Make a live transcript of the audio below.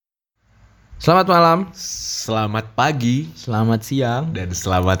Selamat malam, Selamat pagi selamat siang, dan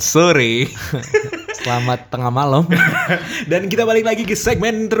selamat sore. selamat tengah malam. Dan kita balik lagi ke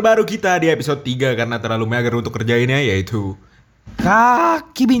segmen terbaru kita di episode 3 karena terlalu mager untuk kerjainnya, yaitu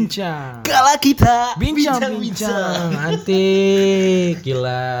Kaki bincang. Kala kita Bincang-bincang. Antik.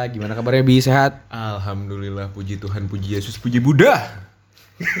 Gila, gimana kabarnya Bi? Sehat? Alhamdulillah, puji Tuhan, puji Yesus, puji Buddha.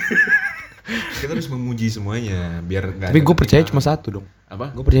 Kita harus memuji semuanya biar nggak. Tapi gue percaya cuma satu dong.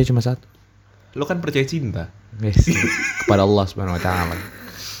 Apa? Gue percaya cuma satu. Lo kan percaya cinta. Yes. Kepada Allah Subhanahu Wa Taala.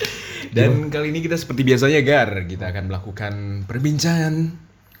 Dan kali ini kita seperti biasanya kita akan melakukan perbincangan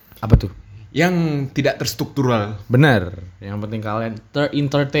Apa tuh? yang tidak terstruktural. Bener. Yang penting kalian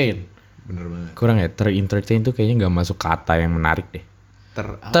ter-entertain. Bener banget. Kurang ya, ter-entertain tuh kayaknya nggak masuk kata yang menarik deh.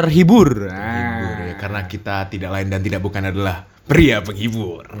 Terhibur Terhibur. ya, karena kita tidak lain dan tidak bukan adalah pria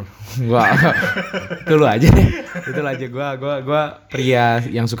penghibur. Wah, itu lu aja deh. Itu lu aja. Gua pria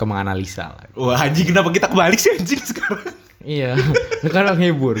yang suka menganalisa. Wah anjing, kenapa kita kebalik sih anjing sekarang? Iya, lu kan orang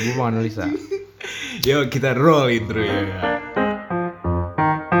hibur, gue mau analisa. Yuk kita roll intro ya.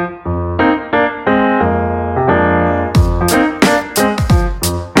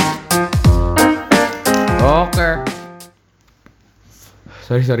 Oke.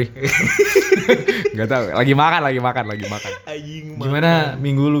 Sorry. Gak tau, lagi makan. Anjing. Gimana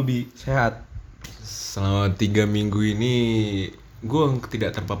minggu lu, Bi? Sehat? Selama 3 minggu ini gue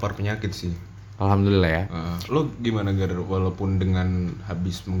tidak terpapar penyakit sih. Alhamdulillah ya. Lo gimana Gar? Walaupun dengan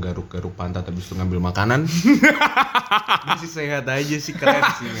habis menggaruk-garuk pantat habis itu ngambil makanan masih sehat aja sih, keren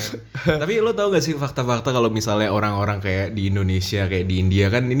sih man. Tapi lo tau gak sih fakta-fakta kalau misalnya orang-orang kayak di Indonesia kayak di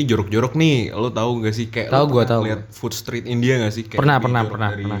India kan ini jorok-jorok nih. Lo tau gak sih kayak Tahu, lo gua pernah tahu. lihat food street India gak sih? Kayak Pernah.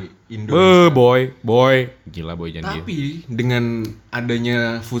 dari Indonesia. Boy. Gila boy jangan dia. Tapi dengan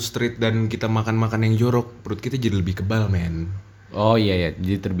adanya food street dan kita makan-makan yang jorok, perut kita jadi lebih kebal men. Oh iya,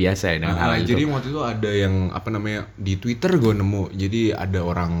 jadi terbiasa ya dengan hal itu. Jadi waktu itu ada yang apa namanya di Twitter gue nemu. Jadi ada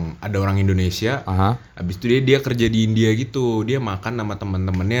orang Indonesia. Habis itu dia kerja di India gitu. Dia makan sama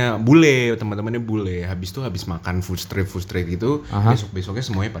teman-temannya bule. Habis itu habis makan food street gitu, besoknya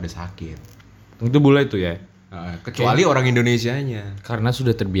semuanya pada sakit. Itu bule itu ya. Kecuali orang Indonesianya. Karena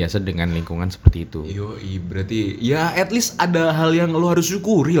Sudah terbiasa dengan lingkungan seperti itu. Berarti ya at least ada hal yang lo harus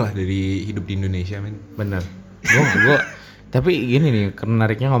syukuri lah dari hidup di Indonesia men. Bener. Gue tapi gini nih,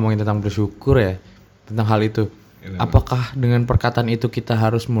 menariknya ngomongin tentang bersyukur ya, tentang hal itu. Apakah dengan perkataan itu kita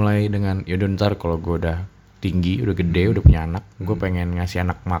harus mulai dengan yaudah ntar kalau gue udah tinggi, udah gede, udah punya anak, gue pengen ngasih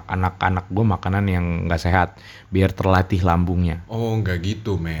anak-anak gue makanan yang nggak sehat biar terlatih lambungnya. Oh nggak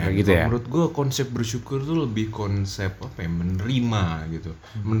gitu men. Nggak gitu ya? Menurut gue konsep bersyukur tuh lebih konsep apa ya, menerima gitu.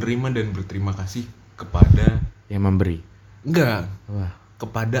 Menerima dan berterima kasih kepada Yang memberi. Enggak. Wah.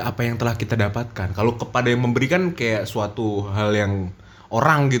 Kepada apa yang telah kita dapatkan. Kalau kepada yang memberikan kayak suatu hal yang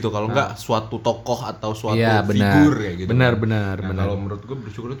orang gitu. Kalau enggak suatu tokoh atau suatu figur ya gitu. Benar. Kalau menurut gue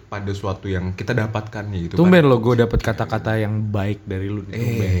bersyukur itu pada suatu yang kita dapatkan gitu. Tumben lo gue dapet kata-kata yang baik dari lu.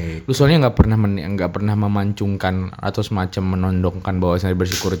 Lu soalnya nggak pernah memancungkan atau semacam menondongkan bahwa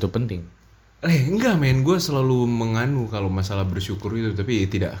bersyukur itu penting. Enggak men, gue selalu menganu kalau masalah bersyukur itu, tapi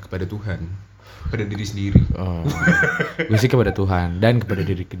tidak kepada Tuhan, pada diri sendiri. Gue sih kepada Tuhan dan kepada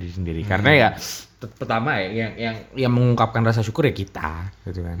diri sendiri. Karena ya pertama ya yang mengungkapkan rasa syukur ya kita,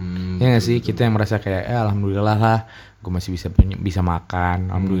 gitu kan. Ya nggak sih, kita yang merasa kayak alhamdulillah lah, gue masih bisa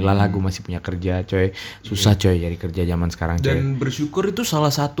makan. Alhamdulillah lah, gue masih punya kerja, coy. Susah coy cari kerja zaman sekarang, coy. Dan bersyukur itu salah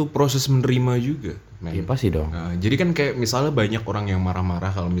satu proses menerima juga. Iya pasti dong. Jadi kan kayak misalnya banyak orang yang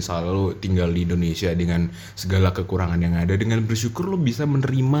marah-marah kalau misalnya lo tinggal di Indonesia dengan segala kekurangan yang ada. Dengan bersyukur lo bisa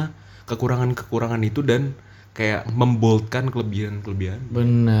menerima kekurangan itu dan kayak memboldkan kelebihan.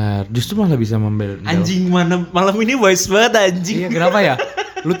 Benar. Justru malah bisa Anjing, malam ini wise banget anjing. Iya, kenapa ya?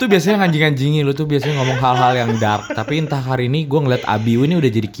 Lu tuh biasanya nganjing-nganjingin, lu tuh biasanya ngomong hal-hal yang dark. Tapi entah hari ini gue ngeliat Abiu ini udah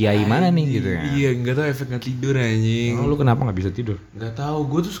jadi kiai mana nih gitu ya. Iya, nggak tahu efek nggak tidur anjing. Lu kenapa nggak bisa tidur? Nggak tahu.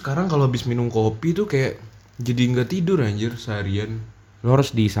 Gue tuh sekarang kalau habis minum kopi tuh kayak jadi nggak tidur anjir seharian. Lu harus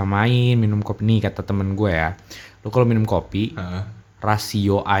disamain minum kopi nih, kata temen gue ya. Lu kalau minum kopi,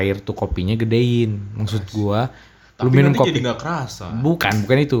 rasio air tuh kopinya gedein. Maksud gue, lu minum kopi jadi nggak kerasa. Bukan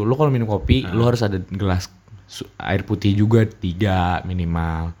itu. Lu kalau minum kopi, lu harus ada gelas air putih juga 3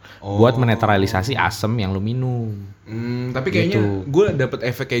 minimal. Buat menetralisasi asam yang lu minum. Tapi kayaknya gue dapet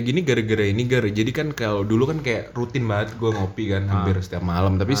efek kayak gini gara-gara ini Jadi kan kalau dulu kan kayak rutin banget gue ngopi kan hampir setiap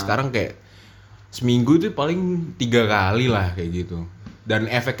malam. Tapi sekarang kayak seminggu itu paling 3 kali lah kayak gitu. Dan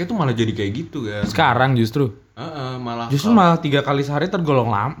efeknya tuh malah jadi kayak gitu kan. Sekarang justru malah 3 kali sehari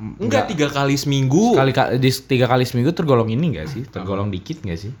tergolong lama. Enggak, 3 kali seminggu. 3 kali seminggu tergolong ini enggak sih? Tergolong dikit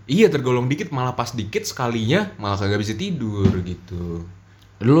enggak sih? Iya, tergolong dikit, malah pas dikit sekalinya malah kagak bisa tidur gitu.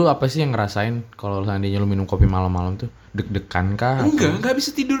 Lu apa sih yang ngerasain kalau seandainya lu minum kopi malam-malam tuh? Deg-degan kah? Enggak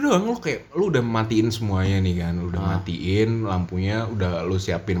bisa tidur doang. Lu udah matiin semuanya nih kan. Lu udah matiin lampunya, udah lu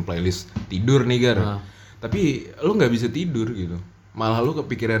siapin playlist tidur nih Gar. Tapi lu gak bisa tidur gitu. Malah lu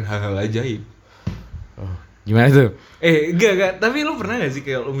kepikiran hal-hal ajaib. Oh, gimana tuh? Enggak. Tapi lu pernah gak sih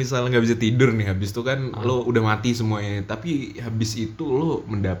kayak lu misalnya gak bisa tidur nih, habis itu kan lu udah mati semuanya, tapi habis itu lu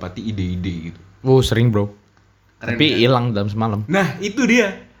mendapati ide-ide gitu. Sering bro. Keren, tapi hilang dalam semalam. Nah itu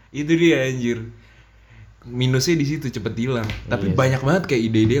dia anjir. Minusnya di situ cepet hilang. Tapi banyak banget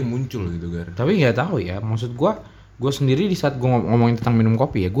kayak ide-ide yang muncul gitu Gar. Tapi nggak tahu ya, maksud gue sendiri di saat gue ngomongin tentang minum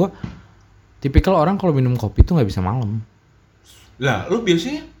kopi ya, gue tipikal orang kalau minum kopi tuh nggak bisa malam. Lah lu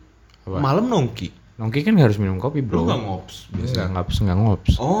biasanya malam nongki kan gak harus minum kopi bro. Lu gak ngops biasa? Nggak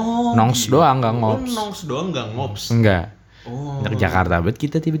ngops. Oh nongs gitu. Doang gak ngops. Nongs doang gak ngops? Enggak. Oh. Dari Jakarta bet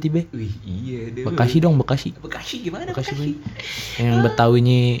kita tiba-tiba. Wih iya deh. Bekasi dong, Bekasi. Bekasi gimana Bekasi? Yang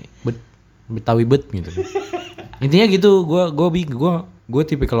Betawi bet gitu. Intinya gitu, gue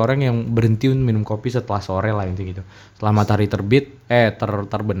tipikal orang yang berhenti minum kopi setelah sore lah intinya gitu. Setelah matahari terbit,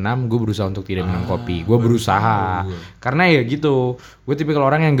 terbenam, gue berusaha untuk tidak minum kopi. Gue berusaha. Karena ya gitu, gue tipikal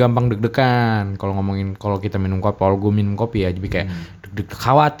orang yang gampang deg-degan. Kalau kita minum kopi, kalau gue minum kopi ya, jadi kayak deg-deg,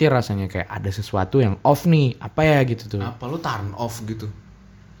 khawatir rasanya kayak ada sesuatu yang off nih. Apa ya gitu tuh? Apa lu turn off gitu?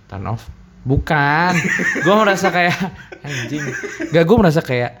 Turn off? Bukan. Gue merasa kayak anjing. Gue merasa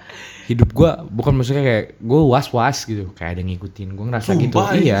kayak hidup gue bukan maksudnya kayak gue was-was gitu, kayak ada ngikutin. Gue ngerasa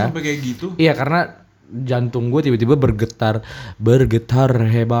sumpah, gitu. Iya. Sampai kayak gitu. Iya, karena jantung gue tiba-tiba bergetar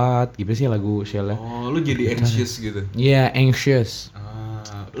hebat. Gimana sih lagu Sheila? Oh, lu jadi anxious gitu. Iya, anxious.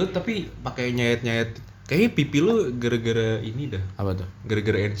 Lu tapi pakai nyayat-nyayat. Kayaknya pipi lu gara-gara ini dah. Apa tuh?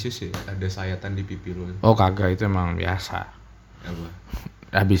 Gara-gara anxious ya, ada sayatan di pipi lu. Oh, kagak, itu emang biasa. Apa?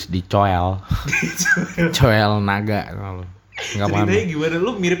 Habis dicoel. Coel naga lu. Enggak paham. Ceritanya gimana?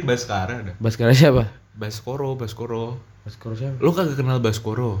 Lu mirip Baskara dah. Baskara siapa? Baskoro siapa? Lu kagak kenal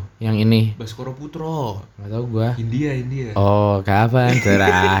Baskoro? Yang ini. Baskoro Putro. Enggak tahu gua. India. Oh, kapan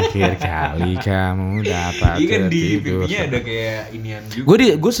terakhir kali kamu dapat iya kan di tidur? pipinya ada kayak inian juga.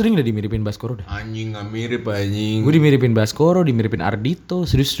 Gue sering udah dimiripin Baskoro dah. Anjing enggak mirip anjing. Gue dimiripin Baskoro, dimiripin Ardito.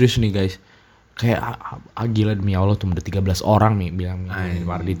 Serius nih guys. Kayak gila demi Allah tuh udah 13 orang nih bilang mirip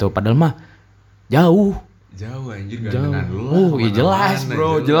Ardito. Padahal mah jauh anjir gantengan lu. Iya jelas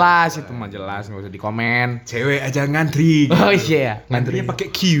bro, jelas itu mah jelas, enggak usah dikomen. Cewek aja ngantri. Oh iya, ngantrinya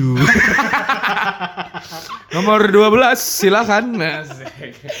pakai Q. Nomor 12 silakan.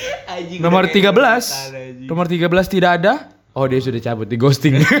 Nomor 13. Nomor 13 tidak ada. Oh, dia sudah cabut, di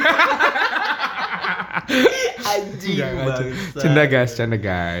ghosting. Anjing banget. Canda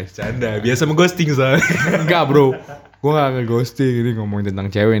guys. Biasa mengghosting soalnya. Enggak bro, gue gak nge-ghosting. Ini ngomongin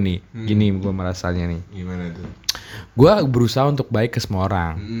tentang cewek nih. Gini gue merasanya nih. Gimana tuh? Gue berusaha untuk baik ke semua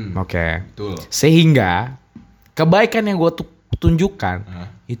orang. Oke. Betul. Sehingga kebaikan yang gue tunjukkan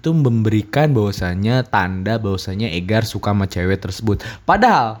itu memberikan tanda bahwasanya Egar suka sama cewek tersebut.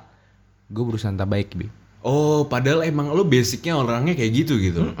 Padahal gue berusaha tak baik, Bi. Oh, padahal emang lu basicnya orangnya kayak gitu.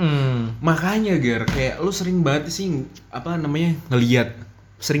 Makanya Gar, kayak lu sering banget sih ngelihat.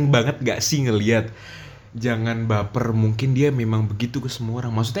 Sering banget gak sih ngelihat? Jangan baper, mungkin dia memang begitu ke semua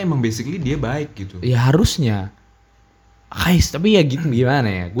orang. Maksudnya emang basically dia baik gitu. Ya harusnya. Guys, tapi ya gitu gimana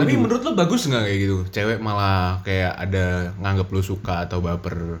ya? Tapi menurut lu bagus gak kayak gitu? Cewek malah kayak ada nganggep lu suka atau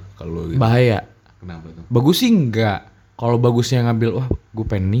baper kalau gitu. Bahaya. Kenapa tuh? Bagus sih enggak. Kalau bagusnya ngambil, wah gue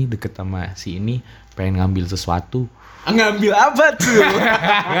pengen nih deket sama si ini, pengen ngambil sesuatu. Ngambil apa tuh?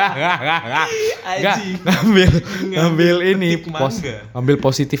 ngambil ini, ngambil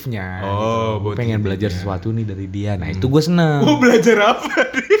positifnya. Oh, gitu. Pengen belajar sesuatu nih dari dia. Nah itu gue seneng. Belajar apa?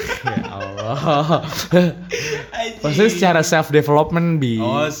 Ya Allah. Maksudnya secara self development Bi.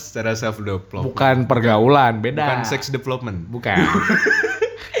 Oh, secara self development. Bukan pergaulan, beda. Bukan sex development. Bukan.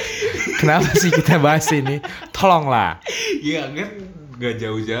 Kenapa sih kita bahas ini? Tolonglah. Iya kan gak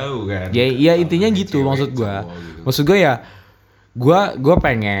jauh-jauh kan. Ya intinya gitu maksud gue. Gitu. Maksud gue ya, gue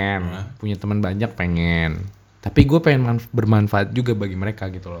pengen punya teman banyak pengen. Tapi gue pengen bermanfaat juga bagi mereka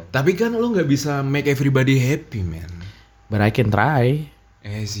gitu loh. Tapi kan lo nggak bisa make everybody happy man. But I can try.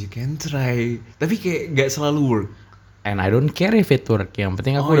 As you can try. Tapi kayak gak selalu work. And I don't care if it work. Yang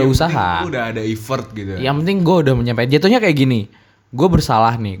penting aku udah usaha. Udah ada effort gitu. Yang penting gue udah menyampaikan. Jatuhnya kayak gini. Gue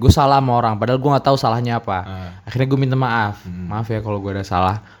bersalah nih, gue salah sama orang, padahal gue nggak tahu salahnya apa. Akhirnya gue minta maaf, maaf ya kalau gue ada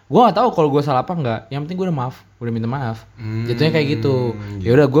salah. Gue nggak tahu kalau gue salah apa enggak. Yang penting gue udah maaf, udah minta maaf. Jatuhnya kayak gitu.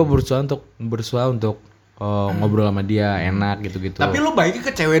 Ya udah gue berusaha untuk ngobrol sama dia enak gitu-gitu. Tapi lo baiknya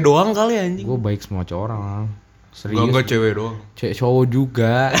ke cewek doang kali anjing. Gue baik semua cowok orang. Serius. Enggak cewek doang. Cewek cowok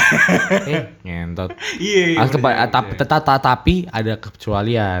juga. Ngentot. Iya. Tapi ada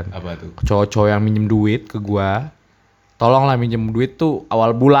kecualian. Apa tuh? Cowok-cowok yang minjem duit ke gua, tolonglah minjem duit tuh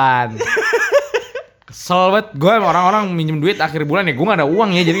awal bulan. Kesel banget, gue orang-orang minjem duit akhir bulan ya gue gak ada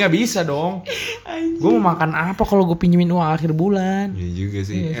uang ya, jadi gak bisa dong. Gue mau makan apa kalau gue pinjemin uang akhir bulan? Iya juga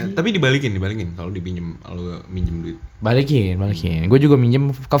sih. Tapi dibalikin kalau minjem duit. Balikin. Gue juga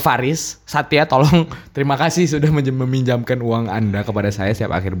minjem ke Faris. Satya, tolong terima kasih sudah meminjamkan uang Anda kepada saya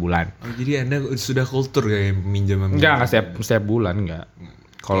setiap akhir bulan. Oh, jadi Anda sudah kultur kayak minjem. Enggak setiap bulan enggak.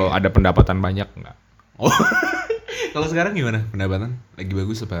 Kalau ada pendapatan banyak enggak. Oh. Kalau sekarang gimana pendapatan? Lagi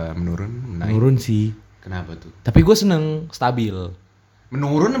bagus apa menurun? Naik? Menurun sih. Kenapa tuh? Tapi gue seneng stabil.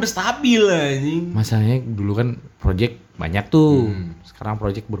 Menurun sampai stabil anjing. Masalahnya dulu kan project banyak tuh. Sekarang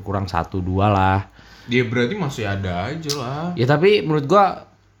project berkurang 1-2 lah. Dia berarti masih ada aja lah. Ya tapi menurut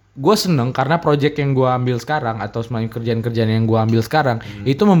gue seneng karena project yang gue ambil sekarang atau semacam kerjaan-kerjaan yang gue ambil sekarang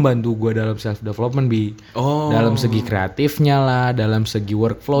itu membantu gue dalam self development dalam segi kreatifnya lah, dalam segi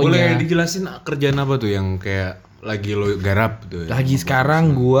workflow-nya. Boleh dijelasin kerjaan apa tuh yang kayak lagi lo garap tuh? Lagi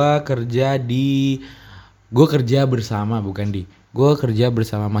sekarang gue kerja bersama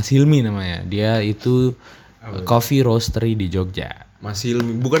Mas Hilmi namanya. Dia itu coffee roastery di Jogja. Mas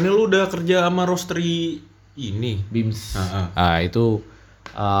Hilmi, bukannya lu udah kerja sama roastery ini? Bims. Itu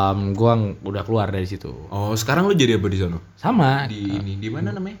gua udah keluar dari situ. Oh, sekarang lu jadi apa di sana? Sama. Di mana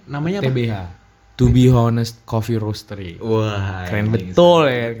namanya? Namanya apa? TBH. To be honest coffee roastery. Wah, keren betul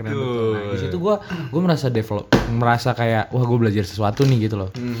ya, keren betul. Nah, di situ gua merasa kayak wah gua belajar sesuatu nih gitu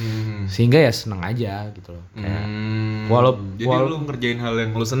loh. Sehingga ya seneng aja gitu loh. Kayak jadi lu ngerjain hal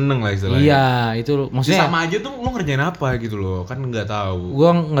yang lu seneng lah istilahnya. Iya, itu maksudnya sama aja tuh lu ngerjain apa gitu loh. Kan enggak tahu.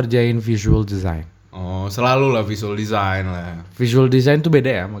 Gua ngerjain visual design. Oh, selalu lah visual design lah. Visual design tuh beda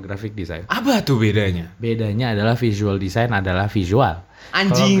ya sama graphic design. Apa tuh bedanya? Bedanya adalah visual design adalah visual.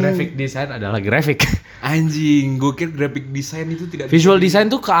 Anjing. Kalau graphic design adalah grafik. Anjing, gue kira graphic design itu tidak. Visual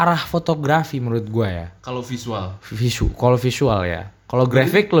design tuh ke arah fotografi menurut gue ya. Kalau visual. Kalau visual ya. Kalau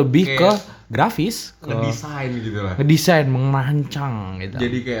grafik lebih ke grafis, ke ngedesain gitu lah. Ngedesain, merancang gitu.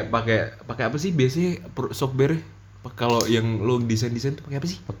 Jadi kayak pakai apa sih biasanya software? Kalau yang lo desain tuh pakai apa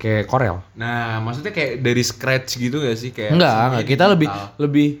sih? Pakai Corel. Nah, maksudnya kayak dari scratch gitu gak sih? Kayak enggak, kita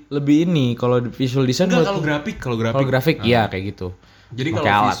lebih ini kalau visual design. Enggak, kalau grafik. Iya kayak gitu. Jadi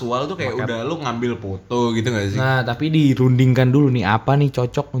kalau visual tuh kayak udah lo ngambil foto gitu gak sih? Nah, tapi dirundingkan dulu nih apa nih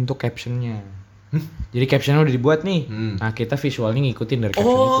cocok untuk captionnya. Jadi captionnya udah dibuat nih. Nah, kita visualnya ngikutin dari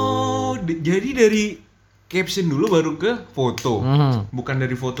caption itu. Oh, jadi dari caption dulu baru ke foto. Bukan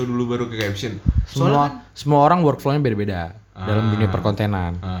dari foto dulu baru ke caption. Semua orang workflow-nya beda-beda dalam dunia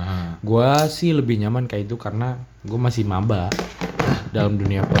perkontenan. Gua sih lebih nyaman kayak itu karena gua masih maba dalam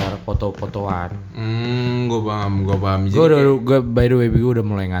dunia foto-fotoan. Gua paham. Gua by the way gua udah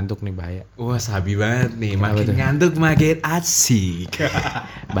mulai ngantuk nih, bahaya. Wah, sabi banget nih. Makin ngantuk makin asik.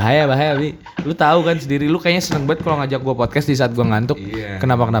 bahaya Bi. Lu tahu kan sendiri, lu kayaknya seneng banget kalau ngajak gua podcast di saat gua ngantuk. Iya.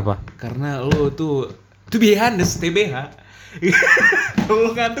 Kenapa? Karena lu tuh biasa TBH.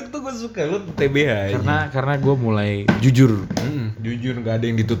 Kalau ngantuk tuh gue suka lu TBH aja. Karena gue mulai jujur. Jujur nggak ada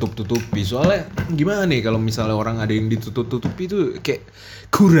yang ditutup-tutupi. Soalnya gimana nih kalau misalnya orang ada yang ditutup-tutupi itu kayak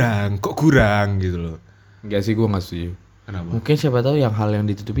kurang gitu loh. Enggak sih, gue nggak setuju. Kenapa? Mungkin siapa tahu hal yang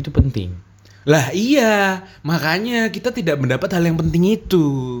ditutupi itu penting. Lah iya, makanya kita tidak mendapat hal yang penting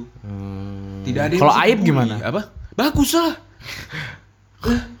itu. Tidak ada. Kalau aib gimana? Apa? Bagus lah.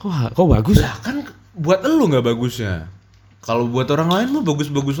 Kok bagus? Lah kan buat elu nggak bagusnya. Kalau buat orang lain mah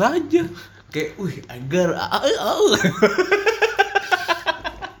bagus-bagus aja. Kayak, agar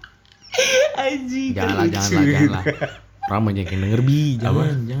anjing. Janganlah. Orang banyak yang denger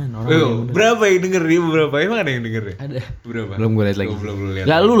jangan orang. Berapa yang denger nih? Berapa? Emang ada yang denger ya? Ada. Berapa? Belum gue lihat lagi. Belum lihat.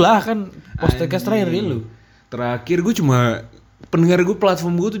 Lalu lah kan podcast terakhir lu. Terakhir gue cuma pendengar gue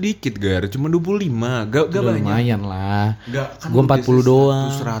platform gue tuh dikit cuma 25. Gak banyak. Lumayan lah. Kan gue 40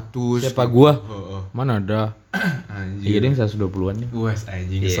 doang. 100. Siapa gue? Mana ada? Anjing. Iya deh 120-an nih. Wah,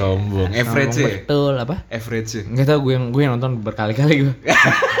 anjing sombong. Average ya? Betul apa? Average. Enggak tahu, gue yang nonton berkali-kali gue.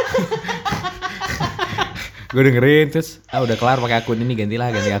 Gue dengerin terus udah kelar pakai akun ini, ganti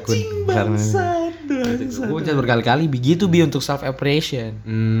akun. Gue catat berkali-kali begitu untuk self appreciation.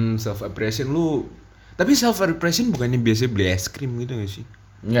 Self appreciation lu. Tapi self appreciation bukannya biasanya beli es krim gitu gak sih?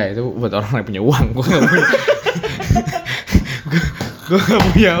 Enggak, itu buat orang yang punya uang. Gue gak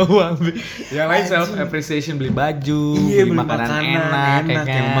punya uang. Yang lain self appreciation beli baju, beli makanan enak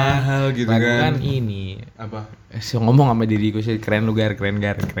yang mahal gitu kan. Kan ini apa? Ngomong sama diriku sih, keren lu keren.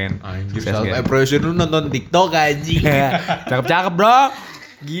 Anjir, self appreciation lu nonton TikTok anjing. Cakep bro.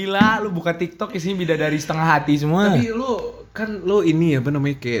 Gila, lu buka TikTok isinya bidadari setengah hati semua. Tapi lo ini apa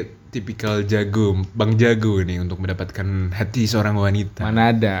namanya kayak tipikal bang jago nih untuk mendapatkan hati seorang wanita.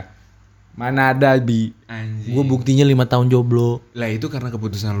 Mana ada Bi. Anjing. Gue buktinya 5 tahun jomblo. Lah itu karena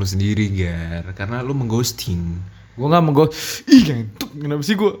keputusan lo sendiri Gar. Karena lo mengghosting. Gue gak Ih ngantuk. Kenapa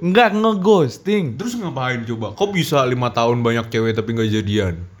sih gue nggak ngeghosting? Terus ngapain coba? Kok bisa 5 tahun banyak cewek tapi gak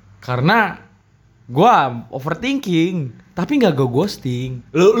jadian? Karena gue overthinking. Tapi gak gue ghosting.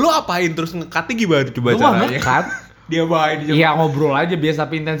 Lo apain terus ngekatnya gimana coba Lu caranya? mah ngekat. Dia apain? Iya ngobrol aja biasa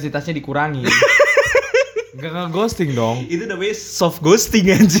tapi intensitasnya dikurangi. Gak nge-ghosting dong. Itu namanya soft ghosting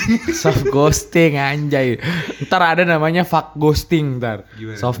anjing. Soft ghosting anjay. Ntar ada namanya fuck ghosting ntar.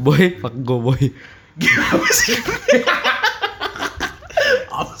 Gimana? Soft boy, fuck go boy. Gimana sih?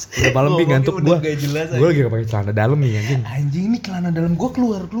 Udah malam Bi ngantuk gue. Gue lagi gak pakai celana dalam nih anjing. Anjing ini celana dalam gue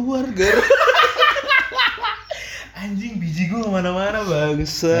keluar Gar. Anjing biji gue kemana-mana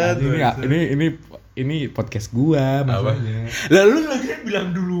bangsat. Ini podcast gua makanya. Lalu lagi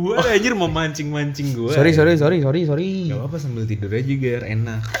bilang duluan anjir mau mancing gua. Sorry. Gak apa-apa sambil tidur aja Gar,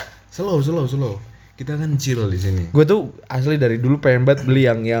 enak. Slow. Kita kan chill di sini. Gue tuh asli dari dulu pengen banget beli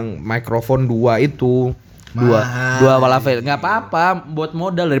yang mikrofon 2 itu. Dua walavel. Enggak apa-apa buat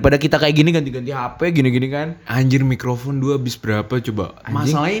modal daripada kita kayak gini ganti-ganti HP gini-gini kan. Anjir mikrofon 2 habis berapa coba? Anjing.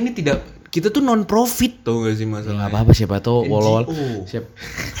 Masalahnya ini kita tuh non profit tau gak sih masalahnya? Enggak apa-apa siapa tuh wall. Siap.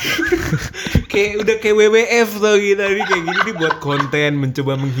 Kayak WWF tau kita nih kayak gini nih buat konten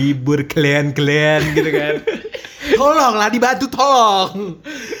mencoba menghibur kalian gitu kan. Tolonglah dibantu tolong.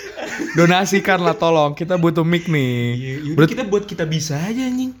 Donasikan lah tolong. Kita butuh mic nih. Kita buat kita bisa aja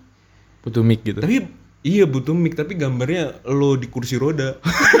anjing. Butuh mic gitu. Tapi iya butuh mic tapi gambarnya lo di kursi roda.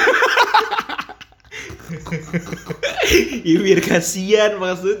 Ya biar kasihan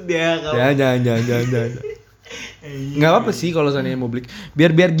maksudnya. Jangan. Nggak apa sih kalau seandainya mau beli.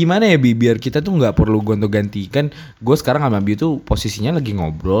 Biar gimana ya Bi? Biar kita tuh nggak perlu gonta-ganti kan. Gue sekarang sama Bi tuh posisinya lagi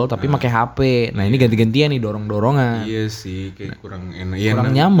ngobrol tapi pakai HP. Nah ini ganti-gantian nih dorong-dorongan. Iya sih kayak kurang enak.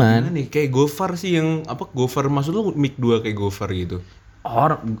 Kurang nyaman. Nih kayak Gofar sih yang apa Gofar maksud lu mic 2 kayak Gofar gitu.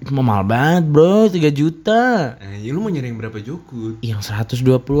 Orang mahal banget bro, 3 juta. Lu mau nyari yang berapa Jokut? Yang 120.000.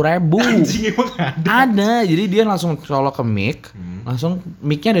 Anjing emang ada. Ada, jadi dia langsung colok ke mic, langsung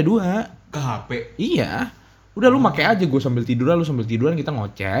mic-nya ada 2. Ke HP? Iya. Udah lu pakai aja, gue sambil tiduran, lu sambil tiduran, kita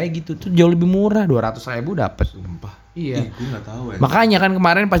ngoceh gitu. Tuh jauh lebih murah, 200.000 dapet. Sumpah. Iya. Gue gak tahu anjing. Makanya kan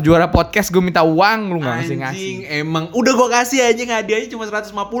kemarin pas juara podcast gue minta uang, lu gak ngasih. Anjing emang udah gue kasih anjing, hadiahnya cuma 150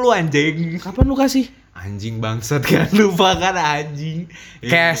 anjing. Kapan lu kasih? Anjing bangsat kan lupa kan anjing.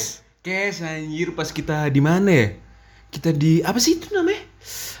 Cash anjir pas kita di mana ya? Kita di apa sih itu namanya?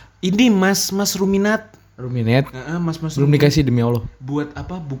 Ini Mas Ruminat. Mas belum dikasih demi Allah. Buat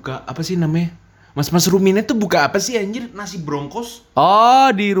apa buka apa sih namanya? Mas Ruminat tuh buka apa sih anjir? Nasi bronkos.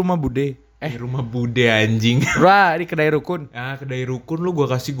 Oh di rumah Bude. Di rumah Bude anjing. Wah di kedai rukun. Ya kedai rukun lu gua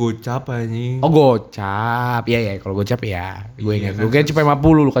kasih gocap anjing. Oh gocap. Iya kalau gocap ya. Gue ingat. Kan, Gue cuma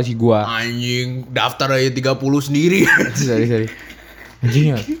 50 lu kasih gua. Anjing daftar aja 30 sendiri. Sorry.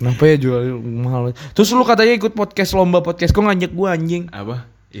 Anjing ya. Kenapa ya jual mahal? Terus lu katanya ikut lomba podcast kok ngajak gua anjing. Apa?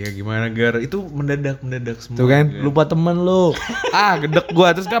 Ya gimana Gar? Itu mendadak semua. Tuh kan, Gar. lupa temen lu. Gedek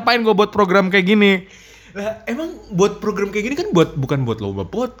gua. Terus ngapain gua buat program kayak gini? Lah emang buat program kayak gini kan bukan buat lomba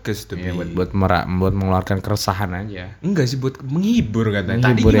podcast tuh. Iya, buat mengeluarkan keresahan aja. Enggak sih buat menghibur katanya.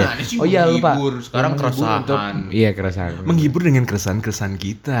 Menghibur, Tadi ya? gimana sih Oh iya lupa. Sekarang keresahan. Iya keresahan. Menghibur dengan keresahan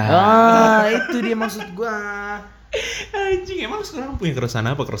kita. Itu dia maksud gua. Anjing emang sekarang punya keresahan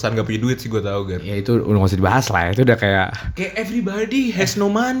apa? Keresahan gak punya duit sih gue tahu Gar. Ya itu udah gak usah dibahas lah. Itu udah kayak everybody has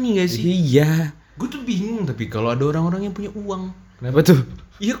no money gak sih? Iya. Gue tuh bingung tapi kalau ada orang-orang yang punya uang. Kenapa tuh?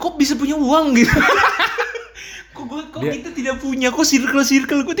 Iya kok bisa punya uang gitu? Kok kita tidak punya? Kok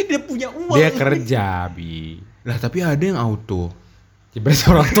circle gue tidak punya uang? Dia kerja Bi. Lah tapi ada yang auto. Ya berarti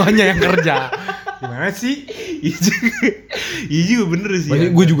orang tuanya yang kerja. Gimana sih? Iya juga bener sih.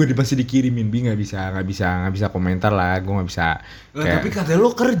 Maksudnya gue juga pasti dikirimin Bi, nggak bisa komentar lah, gue nggak bisa. Lah tapi katanya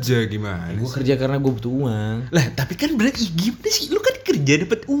lo kerja gimana? Gue kerja karena gue butuh uang. Lah tapi kan berarti gimana sih? Lo kan kerja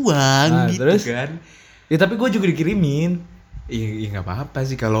dapat uang gitu terus? Kan? Ya tapi gue juga dikirimin. Iya nggak apa-apa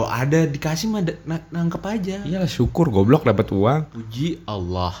sih kalau ada dikasih mah nangkep aja. Iyalah syukur goblok dapat uang. Puji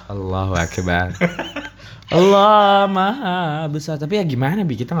Allah. Allahu akbar. Allah maha besar. Tapi ya gimana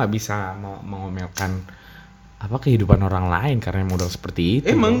Bi, kita nggak bisa mengomelkan apa kehidupan orang lain karena modal seperti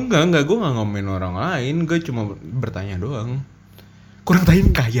itu. Emang enggak gue nggak ngomen orang lain, gue cuma bertanya doang. Kurang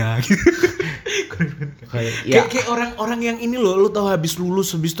tahu kaya gitu. Kayak orang-orang yang ini lo tau habis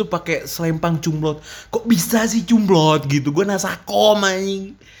lulus habis itu pakai selempang cumlot. Kok bisa sih cumlot gitu? Gue nasakom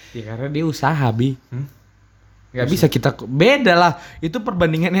anjing. Ya karena dia usaha Bi. Nggak bisa kita beda lah. Itu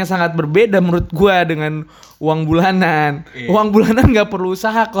perbandingan yang sangat berbeda menurut gua dengan uang bulanan. Uang bulanan nggak perlu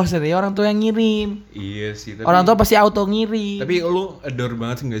usaha kosan ya orang tua yang ngirim. Iya sih. Tapi, orang tua pasti auto ngirim. Tapi lu adore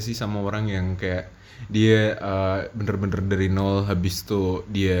banget nggak sih sama orang yang kayak dia bener-bener dari nol, habis itu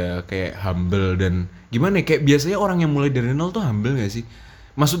dia kayak humble dan gimana ya, kayak biasanya orang yang mulai dari nol tuh humble nggak sih?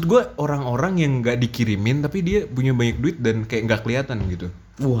 Maksud gua orang-orang yang nggak dikirimin tapi dia punya banyak duit dan kayak nggak kelihatan gitu.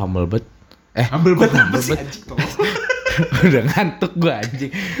 Humble bet. Humble banget sih anjing. Udah ngantuk gue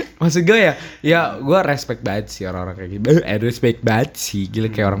anjing. Maksud gue ya gue respect banget sih orang-orang kayak gitu. Respect banget sih.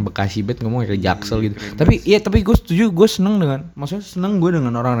 Gila kayak orang Bekasi banget ngomong kayak Jaksel gitu. Tapi gue setuju, gue seneng dengan, maksudnya seneng gue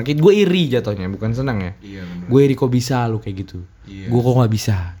dengan orang-orang kayak gue iri jatuhnya, bukan seneng ya. Iya bener. Gue iri kok bisa lu kayak gitu. Iya. Gue kok gak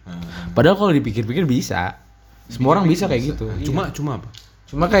bisa. Padahal kalau dipikir-pikir bisa. Semua orang bisa kayak gitu. Cuma apa?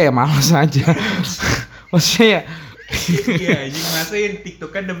 Cuma kayak malas aja. Maksudnya ya iya anjing, masa yang TikTok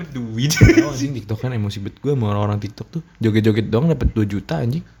kan dapet duit. Anjing TikTok kan emosi bet gue sama orang-orang TikTok tuh. Joget-joget doang dapet 2 juta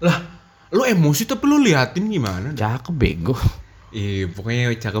anjing. Lah, lu emosi tapi lu liatin gimana? Cakep bego. Iya,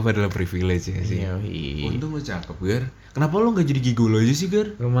 pokoknya cakep adalah privilege ya sih. Iya. Untung lu cakep, Gar. Kenapa lu gak jadi gigolo aja sih,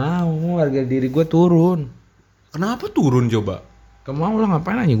 Gar? Gak mau, harga diri gue turun. Kenapa turun coba? Gak mau lah,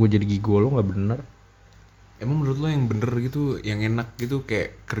 ngapain aja gue jadi gigolo, gak bener. Emang menurut lo yang bener gitu, yang enak gitu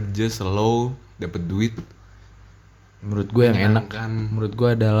kayak kerja slow, dapet duit? Menurut gue yang enak, menurut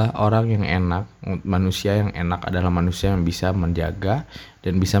gue adalah orang yang enak, manusia yang enak adalah manusia yang bisa menjaga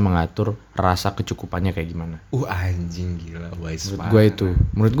dan bisa mengatur rasa kecukupannya kayak gimana. Anjing gila, wise banget.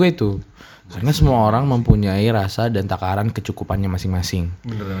 Menurut gue itu, karena semua orang mempunyai rasa dan takaran kecukupannya masing-masing.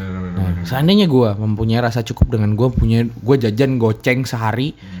 Bener. Seandainya gue mempunyai rasa cukup dengan gue jajan goceng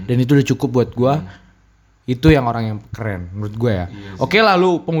sehari dan itu udah cukup buat gue. Itu yang orang yang keren menurut gue ya. Iya, oke lah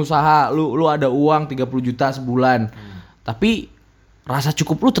lu pengusaha, lu ada uang 30 juta sebulan. Tapi rasa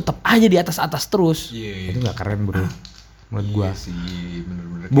cukup lu tetap aja di atas terus. Itu enggak keren, Bro. Menurut gue. Iya sih,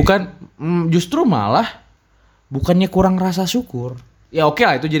 bener-bener. Bukan justru malah bukannya kurang rasa syukur. Ya oke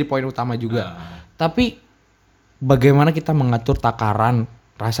lah itu jadi poin utama juga. Tapi bagaimana kita mengatur takaran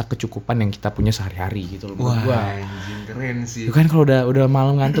rasa kecukupan yang kita punya sehari-hari gitu loh. Wah, anjing keren sih. Itu kan kalau udah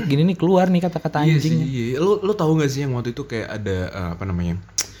malam ngantuk gini nih keluar nih kata-kata anjing. Iya. Lu tahu enggak sih yang waktu itu kayak ada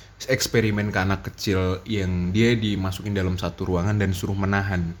eksperimen ke anak kecil yang dia dimasukin dalam satu ruangan dan suruh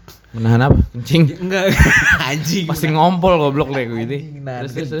menahan. Menahan apa? Kencing? Enggak, anjing. Pasti ngompol goblok deh gue gitu.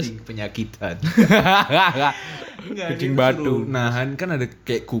 Terus penyakitan. Kencing batu. Nahan kan ada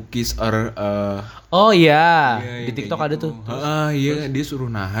kayak cookies or oh iya, di TikTok ada tuh. Iya, dia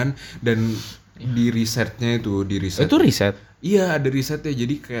suruh nahan dan di risetnya itu Itu riset? Iya, ada risetnya.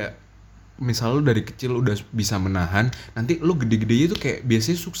 Jadi kayak misal lu dari kecil udah bisa menahan, nanti lu gede-gedenya itu kayak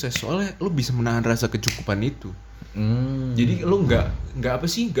biasanya sukses soalnya lu bisa menahan rasa kecukupan itu. Jadi lu nggak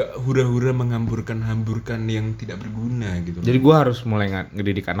hura-hura menghamburkan yang tidak berguna gitu. Jadi gua harus mulai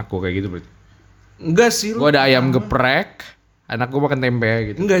ngedidik anak gua kayak gitu berarti? Enggak sih. Gua ada ayam geprek, anak gua makan tempe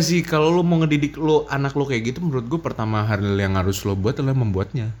gitu. Enggak sih, kalau lu mau ngedidik anak lu kayak gitu, menurut gua pertama hal yang harus lo buat adalah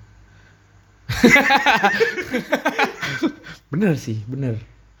membuatnya. Bener sih, bener.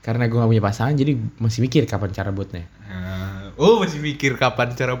 Karena gue gak punya pasangan jadi masih mikir kapan cara buatnya. Masih mikir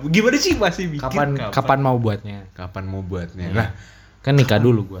kapan cara gimana sih masih mikir kapan mau buatnya. Kapan mau buatnya. Nah, kan nikah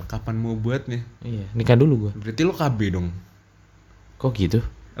dulu gue. Kapan mau buatnya? Iya, nikah dulu gue. Berarti lo KB dong. Kok gitu?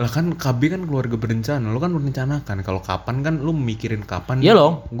 Lah kan KB kan keluarga berencana. Lo kan merencanakan. Kalau kapan kan lo mikirin kapan. Iya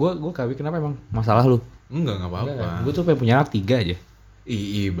loh, gue KB kenapa emang? Masalah lu? Enggak apa-apa. Gue tuh pengen punya anak 3 aja.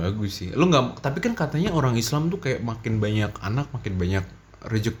 Iya bagus sih. Lo nggak, tapi kan katanya orang Islam tuh kayak makin banyak anak makin banyak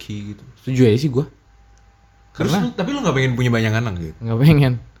rezeki gitu. Setuju aja sih gue. Karena tapi lo nggak pengen punya banyak anak gitu? Nggak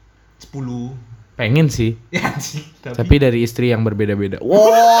pengen. 10. Pengen sih. Ya sih. Tapi dari istri yang berbeda-beda.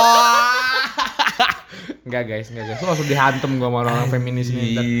 Wah. Enggak guys. Lo langsung dihantem gue sama orang feminis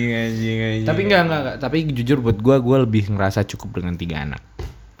ini. Anjing. Tapi enggak. Tapi jujur buat gue lebih ngerasa cukup dengan 3 anak.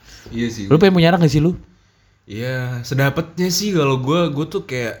 Iya sih. Lu pengen punya anak gak sih lu? Iya, sedapatnya sih kalau gue tuh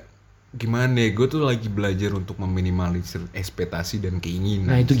kayak gimana ya, gue tuh lagi belajar untuk meminimalisir ekspektasi dan keinginan.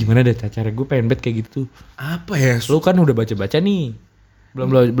 Nah itu gimana deh cara gue pengen kayak gitu. Apa ya? Lu kan udah baca-baca nih.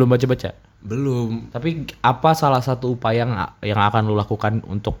 Belum baca-baca? Belum. Tapi apa salah satu upaya yang akan lu lakukan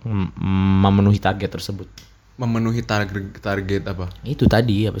untuk memenuhi target tersebut? Memenuhi target apa? Itu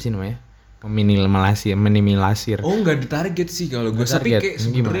tadi apa sih namanya? Minimalisir. Oh nggak ditarget sih kalau gue. Tapi kayak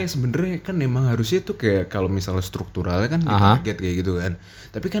sebenarnya kan emang harusnya tuh kayak kalau misalnya strukturalnya kan ditarget kayak gitu kan.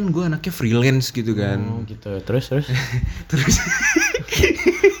 Tapi kan gue anaknya freelance gitu kan. Oh gitu. Terus. Terus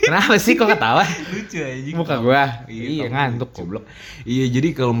Kenapa sih kok ketawa? Lucu aja. Muka gua. Iya ngantuk goblok. Iya,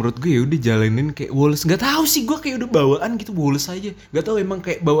 jadi kalau menurut gue ya udah jalanin kayak woles. Gak tahu sih, gue kayak udah bawaan gitu, woles aja. Gak tahu, emang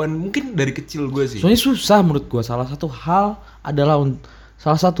kayak bawaan mungkin dari kecil gue sih. Soalnya susah menurut gua. Salah satu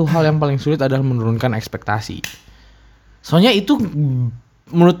hal yang paling sulit adalah menurunkan ekspektasi. Soalnya itu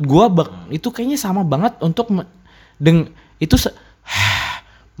menurut gua itu kayaknya sama banget untuk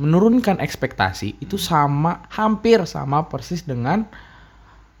menurunkan ekspektasi itu hampir sama persis dengan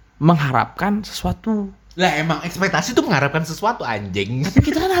mengharapkan sesuatu. Lah emang ekspektasi tuh mengharapkan sesuatu, anjing. Tapi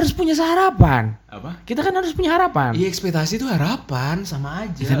kita kan harus punya harapan. Apa? Kita kan harus punya harapan. Iya, ekspektasi itu harapan sama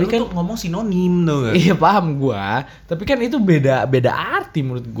aja. Tapi lu kan tuh ngomong sinonim tau gak? Iya paham gua. Tapi kan itu beda arti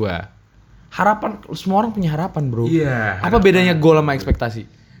menurut gua. Harapan, semua orang punya harapan, bro. Iya. Apa bedanya goal sama ekspektasi?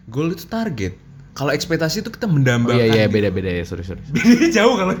 Goal itu target. Kalau ekspektasi itu kita mendambakan. Iya gitu. beda ya, sorry. Bedanya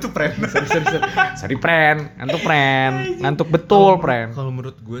jauh kalau itu friend. Sorry friend, ngantuk betul friend. Kalau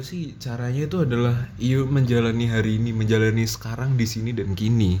menurut gue sih caranya itu adalah yuk menjalani hari ini, menjalani sekarang di sini dan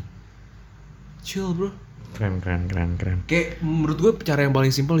kini. Chill bro. Keren. Kayak menurut gue cara yang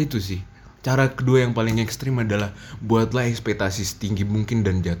paling simpel itu sih. Cara kedua yang paling ekstrim adalah buatlah ekspektasi setinggi mungkin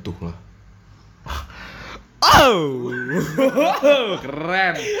dan jatuhlah. Oh,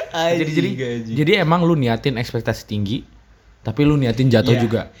 keren. Jadi emang lu niatin ekspektasi tinggi, tapi lu niatin jatuh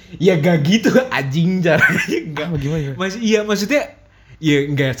juga. Ya gak gitu anjing caranya. Gimana? Maksudnya ya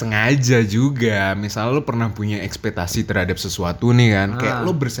nggak sengaja juga. Misalnya lu pernah punya ekspektasi terhadap sesuatu nih kan, kayak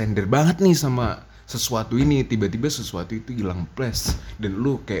lu bersender banget nih sama sesuatu ini, tiba-tiba sesuatu itu hilang plus dan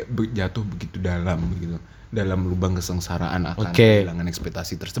lu kayak jatuh begitu dalam gitu, dalam lubang kesengsaraan akan kehilangan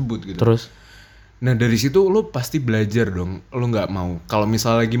ekspektasi tersebut gitu. Terus? Nah dari situ lo pasti belajar dong, lo nggak mau. Kalau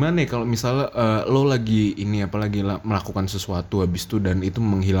misalnya gimana ya, kalau misalnya lo lagi melakukan sesuatu habis itu dan itu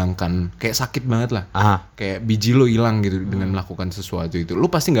menghilangkan, kayak sakit banget lah. Kayak biji lo hilang gitu dengan melakukan sesuatu itu, lo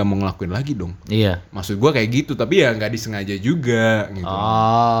pasti nggak mau ngelakuin lagi dong. Iya. Maksud gua kayak gitu, tapi ya nggak disengaja juga gitu.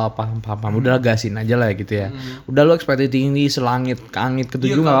 Oh, paham. Udah gasin aja lah gitu ya. Udah lo ekspektasi tinggi selangit, ke angin,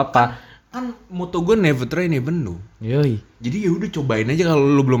 ketujuh nggak apa-apa. Kan moto gue never try never know. Yoi. Jadi ya udah cobain aja,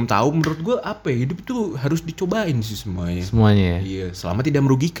 kalau lu belum tahu. Menurut gue apa ya, hidup tuh harus dicobain sih semuanya. Semuanya ya. Iya, selama tidak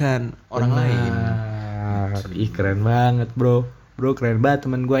merugikan orang lain. Ih keren banget bro keren banget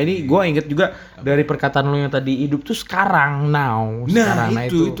temen gue. Ini gue inget juga dari perkataan lu yang tadi, hidup tuh sekarang sekarang. Nah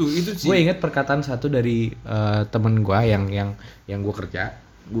itu sih. Gue inget perkataan satu dari temen gue yang gue kerja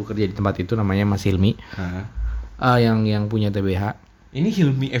di tempat itu, namanya Mas Hilmi. Yang punya TBH. Ini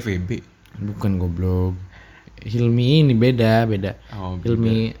Hilmi FEB. Bukan goblok. Hilmi ini beda. Oh,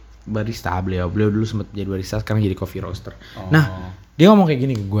 Hilmi barista, beliau dulu sempat jadi barista, sekarang jadi coffee roaster. Nah, dia ngomong kayak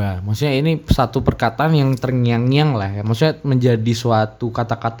gini ke gue. Maksudnya ini satu perkataan yang terngiang-ngiang lah ya. Maksudnya menjadi suatu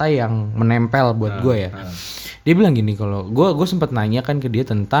kata-kata yang menempel buat gue ya. Dia bilang gini, kalau gue sempat nanya kan ke dia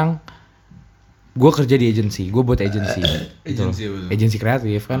tentang gue kerja di agensi, gue buat agensi. Agensi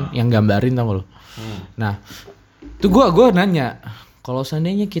kreatif kan, yang gambarin tau lo. Nah, itu gue nanya, kalau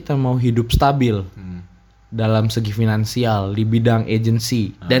seandainya kita mau hidup stabil dalam segi finansial di bidang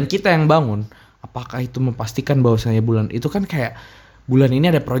agensi dan kita yang bangun, apakah itu memastikan bahwasanya bulan itu kan kayak bulan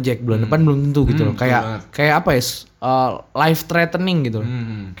ini ada project, bulan depan belum tentu gitu loh. Kayak apa ya, life threatening gitu loh.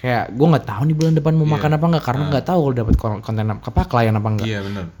 Kayak gue nggak tahu nih bulan depan mau makan apa nggak, karena nggak tahu kalau dapat konten apa, klien apa enggak. Iya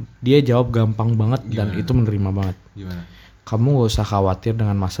benar. Dia jawab gampang banget. Dan itu menerima banget. Gimana? Kamu nggak usah khawatir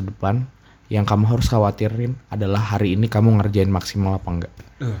dengan masa depan. Yang kamu harus khawatirin adalah hari ini kamu ngerjain maksimal apa enggak.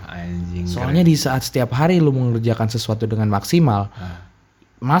 Anjing. Soalnya di saat setiap hari lu mengerjakan sesuatu dengan maksimal,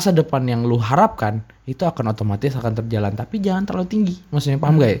 masa depan yang lu harapkan itu akan otomatis akan terjalan, tapi jangan terlalu tinggi. Maksudnya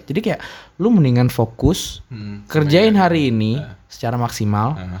paham gak ya? Jadi kayak lu mendingan fokus kerjain hari ini secara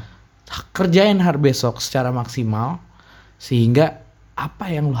maksimal, kerjain hari besok secara maksimal, sehingga apa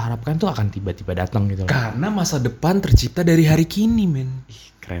yang lu harapkan tuh akan tiba-tiba datang gitu loh. Karena masa depan tercipta dari hari kini, men.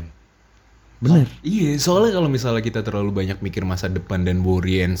 Keren. Bener. Iya, soalnya kalau misalnya kita terlalu banyak mikir masa depan dan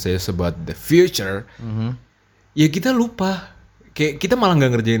worry and says about the future, ya kita lupa. Kayak kita malah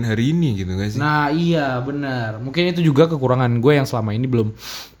nggak ngerjain hari ini gitu gak sih? Nah iya benar. Mungkin itu juga kekurangan gue yang selama ini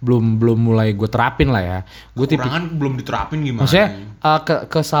belum mulai gue terapin lah ya. Kekurangan belum diterapin gimana? Maksudnya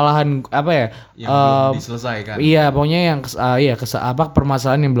kesalahan apa ya? Yang belum diselesaikan. Iya, pokoknya yang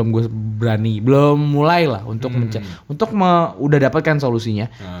permasalahan yang belum gue belum mulai lah untuk udah dapatkan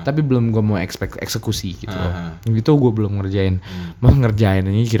solusinya, tapi belum gue mau eksekusi gitu loh. Gitu gue belum ngerjain. Mau ngerjain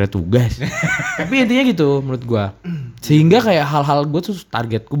ini kira tugas. Tapi intinya gitu menurut gue. Sehingga kayak hal-hal gue tuh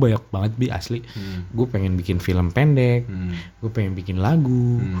target gue banyak banget asli. Gue pengen bikin film pendek, gue pengen bikin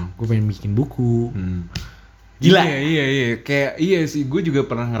lagu, gue pengen bikin buku. Gila. Iya. Kayak iya sih, gue juga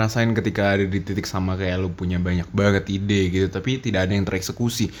pernah ngerasain ketika ada di titik sama kayak lu punya banyak banget ide gitu, tapi tidak ada yang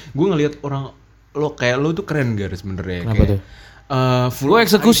tereksekusi. Gue ngelihat orang lo tuh keren Gar sebenarnya. Kenapa tuh? Full Gue of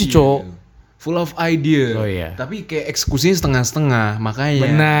eksekusi, idea. Cok. Full of idea. Oh iya. Tapi kayak eksekusinya setengah-setengah, makanya.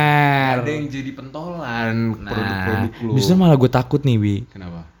 Benar. Ada yang jadi pentolan produk-produk lu. Justru malah gue takut nih, Bi.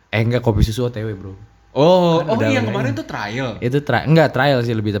 Kenapa? Enggak, kopi susu OTW, bro. Oh Kan yang kemarin tuh trial. Itu enggak trial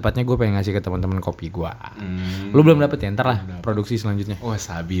sih, lebih tepatnya gue pengen ngasih ke teman-teman kopi gue. Lu belum dapet ya? Ntar lah produksi selanjutnya. Oh,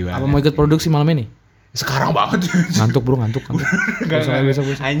 sabi banget. Apa mau ikut produksi malam ini? Sekarang banget. Ngantuk bro, ngantuk.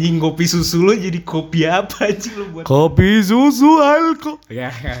 Besok. Anjing kopi susu lo jadi kopi apa anjing lo buat? Kopi susu alko.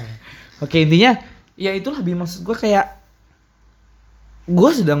 Ya. Oke, intinya ya itulah, Bi, maksud gue kayak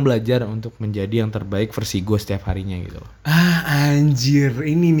gue sedang belajar untuk menjadi yang terbaik versi gue setiap harinya gitu loh. Anjir,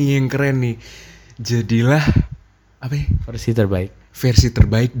 ini nih yang keren nih. Jadilah apa ya? Versi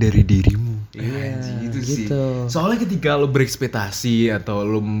terbaik dari dirimu. Iya, Anjir, itu gitu. sih. Soalnya ketika lo berekspektasi atau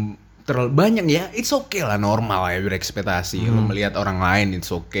lo terlalu banyak ya, it's okay lah, normal ya berekspektasi. Lo melihat orang lain, it's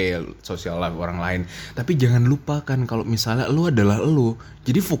okay, social life orang lain. Tapi jangan lupakan kalau misalnya lo adalah lo,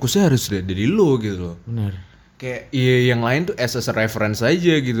 jadi fokusnya harus dari lo gitu loh. Benar. Kayak iya, yang lain tuh as a reference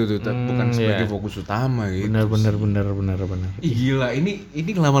aja gitu tuh, bukan sebagai fokus utama gitu. Benar. Ih, gila, ini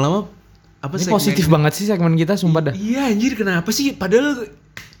lama-lama apa Ini positif banget sih segmen kita, sumpah dah. Iya anjir, kenapa sih? Padahal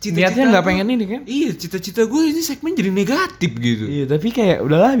Niatnya nggak pengen ini kan? Iya, cita-cita gue ini segmen jadi negatif gitu. Iya, tapi kayak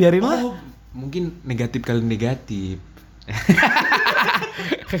udahlah, biarin lah. Mungkin negatif kali negatif.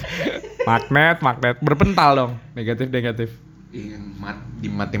 magnet berpental dong, negatif. Iya,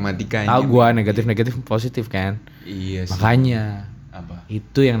 di matematika. Tahu gua negatif positif kan? Iya sih. Makanya apa?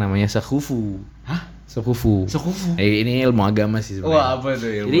 Itu yang namanya sekufu. Hah? Sekufu. Ini ilmu agama sih sebenarnya. Wah, apa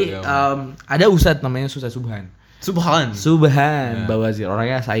tuh ilmu Jadi agama? ada ustadz namanya Ustadz Subhan. Ya. Bawazir,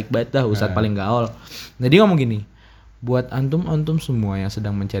 orangnya saik banget dah, ustadz paling gaul. Nah, dia ngomong gini, buat antum semua yang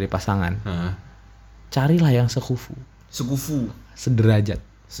sedang mencari pasangan, carilah yang sekufu. Sederajat.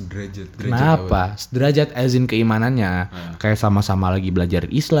 Kenapa? Sederajat as in keimanannya. Kayak sama-sama lagi belajar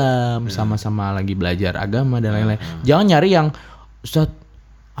Islam, sama-sama lagi belajar agama dan lain-lain. Jangan nyari yang, Ustadz,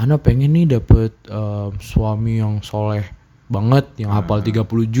 ana pengen nih dapet suami yang soleh banget, yang hafal 30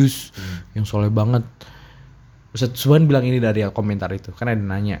 juz, yang soleh banget. Ustadz Subhan bilang ini dari komentar itu, kan ada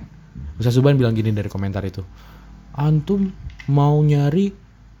nanya. Ustadz Subhan bilang gini dari komentar itu, antum mau nyari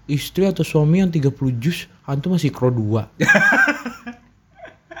istri atau suami yang 30 juz, antum masih kro 2.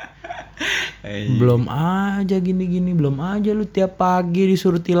 Belum aja gini, belum aja lu tiap pagi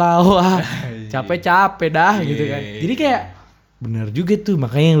disuruh tilawah. Capek-capek dah gitu kan. Jadi kayak bener juga tuh,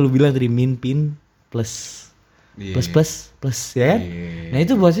 makanya yang lu bilang tadi min pin plus ya kan. Nah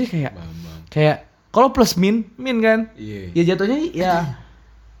itu buat sih kayak kalau plus min kan, ya jatuhnya ya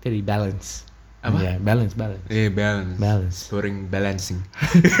jadi balance. Apa? Ya, balance. Balance. Boring balancing.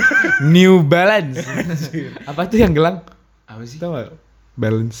 New balance. Apa tuh yang gelang? Apa sih? Tahu gak?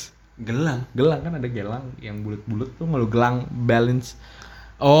 Balance. Gelang Kan ada gelang yang bulat-bulat tuh, kalau gelang balance.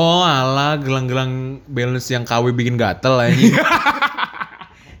 Oh alah, gelang-gelang balance yang KW bikin gatel anjing.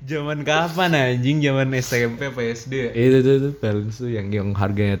 Zaman kapan anjing? Zaman SMP apa SD? Itu tuh balance tuh yang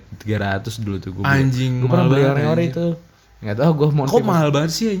harganya 300 dulu tuh gue. Anjing, gue pernah beli ori itu. Enggak tahu gue mau. Kok mahal banget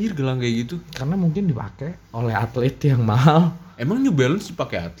sih anjir gelang kayak gitu? Karena mungkin dipakai oleh atlet yang mahal. Emang New Balance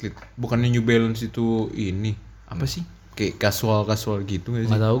dipakai atlet? Bukannya New Balance itu ini apa sih? Kayak casual gitu gak sih?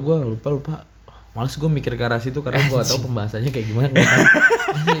 Nggak tahu, gue lupa. Males gue mikir ke arah situ karena gue tahu pembahasannya kayak gimana.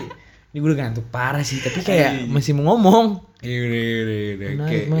 Ini gue udah ngantuk parah sih, tapi kayak masih mau ngomong. Iya.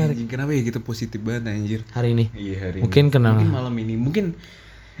 Kayak anjing, kenapa ya kita positif banget anjir hari ini? Iya, hari mungkin ini. Kenapa? Mungkin malam ini.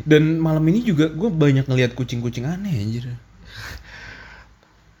 Dan malam ini juga gue banyak ngeliat kucing-kucing aneh anjir.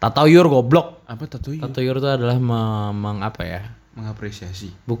 Tatoyur goblok. Apa tatoyur? Tatoyur itu adalah apa ya?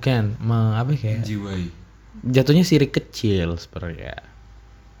 Mengapresiasi. Bukan, apa kayak? Menjiwai. Jatuhnya sirik kecil sebenarnya.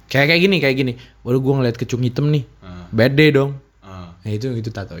 Kayak gini. Baru gue ngeliat kecung hitam nih. Bede dong. Nah itu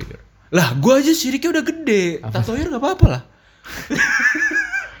tatoyur. Lah gue aja siriknya udah gede. Tatoyur gak apa-apa lah.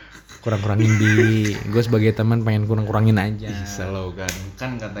 Kurang-kurangin gue sebagai teman pengen kurang-kurangin aja. Selalu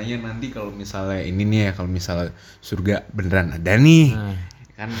kan katanya nanti kalau misalnya ini nih ya, kalau misalnya surga beneran ada nih.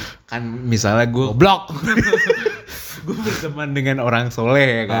 Kan misalnya gue goblok. Gue berteman dengan orang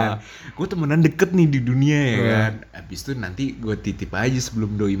soleh ya kan. Gue temenan deket nih di dunia ya kan. Abis itu nanti gue titip aja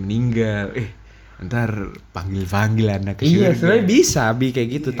sebelum doi meninggal. Ntar panggil anak ke surga. Iya sebenarnya bisa kayak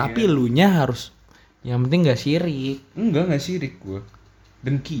gitu. Tapi lu nya harus, yang penting gak syirik. Enggak syirik gue.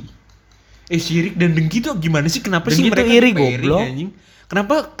 Dengki. Syirik dan dengki tuh gimana sih? Kenapa dengki sih mereka iri di-pairing goblok? anjing?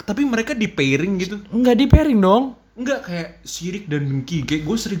 Kenapa tapi mereka di pairing gitu? Enggak di pairing dong. Enggak, kayak syirik dan dengki. Kayak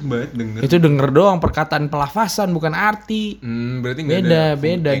gue sering banget denger. Itu denger doang, perkataan pelafasan bukan arti. Berarti beda.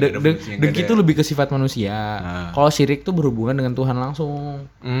 Dengki itu lebih ke sifat manusia. Kalau syirik tuh berhubungan dengan Tuhan langsung.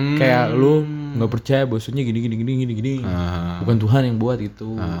 Kayak lu nggak percaya bahwasanya gini. Bukan Tuhan yang buat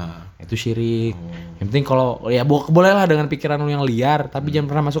itu. Itu syirik. Yang penting kalau ya boleh lah dengan pikiran lu yang liar, tapi jangan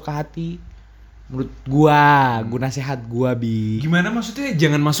pernah masuk ke hati. Menurut gua nasihat gua Bi. Gimana maksudnya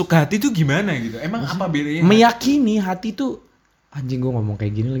jangan masuk ke hati tuh gimana gitu? Emang apa bedanya? Meyakini hati tuh, anjing gua ngomong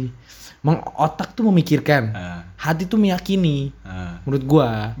kayak gini lagi. Otak tuh memikirkan, hati tuh meyakini. Menurut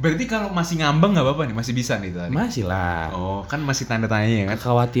gua. Berarti kalau masih ngambang nggak apa-apa nih, masih bisa nih tadi. Masih lah. Oh, kan masih tanda tanya kan?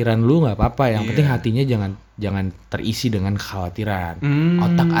 Kekhawatiran lu nggak apa-apa, yang penting hatinya jangan terisi dengan kekhawatiran.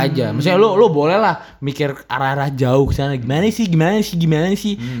 Otak aja. Maksudnya lu boleh lah mikir arah-arah jauh ke sana, gimana sih.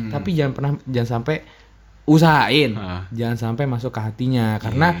 Tapi jangan sampai usahain. Jangan sampai masuk ke hatinya,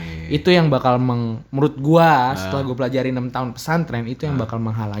 karena itu yang bakal menurut gua setelah gua pelajari 6 tahun pesantren, itu yang bakal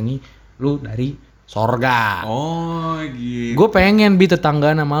menghalangi lu dari sorga. Oh gitu. Gue pengen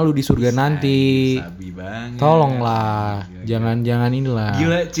tetangga sama lu di surga nanti. Sabi banget. Tolonglah, jangan inilah.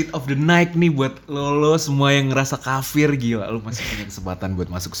 Gila, cheat of the night nih buat lo semua yang ngerasa kafir. Gila, lu masih punya kesempatan buat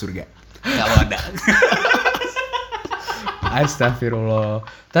masuk surga. Kalau ada. Astagfirullah.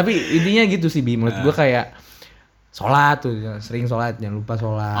 Tapi intinya gitu sih Bi, menurut gue kayak sholat tuh, sering sholat, jangan lupa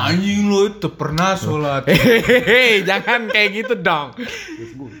sholat. Anjing lo itu pernah sholat. Hehehe, jangan kayak gitu dong.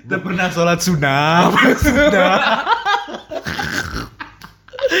 Itu pernah sholat sunat.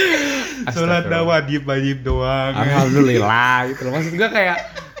 Sholat wajib doang. Alhamdulillah gitu loh. Maksud gue kayak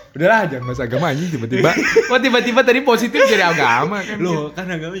udahlah jangan bahas agama anjing tiba-tiba tadi positif jadi agama kan. Loh, kan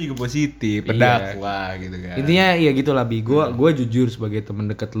agama juga positif, pendakwah gitu kan. Intinya ya gitulah Bi, gue jujur sebagai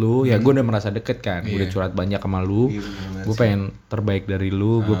temen deket lu, ya gue udah merasa deket kan, gue udah curhat banyak sama lu, gue pengen terbaik dari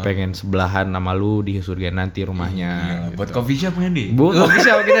lu, gue pengen sebelahan sama lu di surga nanti rumahnya. Gitu. Buat coffee shop kan di? Coffee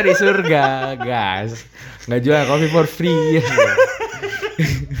shop kita di surga guys, nggak jual coffee for free.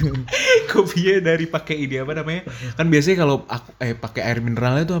 Kopinya dari pakai ini apa namanya? Kan biasanya kalau aku pakai air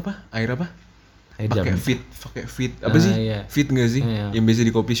mineralnya itu apa? Air apa? Pakai fit apa sih? Iya. Fit enggak sih? Iya. Yang biasa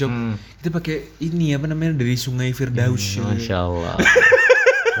di coffee shop. Kita pakai ini apa namanya dari Sungai Firdaus. Masya Allah.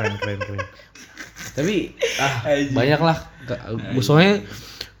 keren. Tapi banyak lah. Soalnya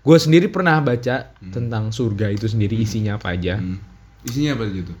gue sendiri pernah baca tentang surga itu sendiri, isinya apa aja. Isinya apa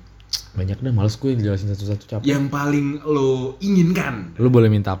gitu? Banyak dah, males gue jelasin satu-satu, capek. Yang paling lo inginkan? Lo boleh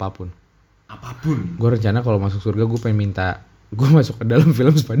minta apapun. Apapun? Gue rencana kalau masuk surga gue pengen minta gue masuk ke dalam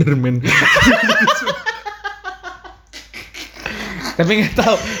film Spider-Man. Tapi nggak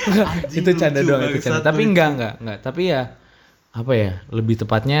tahu. Itu canda doang, itu canda. Tapi enggak. Tapi ya apa ya? Lebih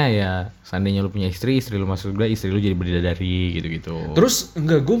tepatnya ya seandainya lu punya istri lu masuk surga, istri lu jadi bidadari gitu-gitu. Terus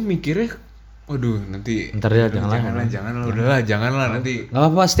enggak, gue mikirnya waduh nanti ntar ya janganlah nanti. Nggak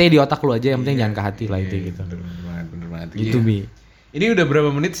apa-apa, stay di otak lu aja, yang penting jangan ke hati lah itu gitu. Bener banget. Gitu Bi. Ini udah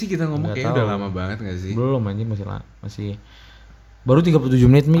berapa menit sih kita ngomong? Kayaknya udah lama banget gak sih? Belum anjing, masih baru 37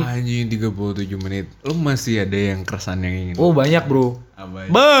 menit Mi. Anjing 37 menit. Lu masih ada yang keresahan yang ingin? Oh banyak bro.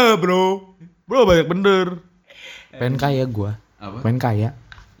 Bro banyak bener. Pengen kaya gua. Apa? Pengen kaya.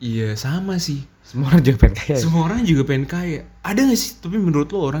 Iya sama sih. Semua orang juga pengen kaya. Semua orang juga pengen kaya. Ada gak sih? Tapi menurut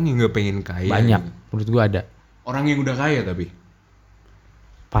lo orang yang gak pengen kaya? Banyak. Gitu? Menurut gua ada. Orang yang udah kaya tapi?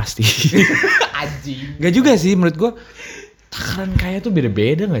 Pasti. Anjing. Gak juga sih menurut gua. Takaran kaya tuh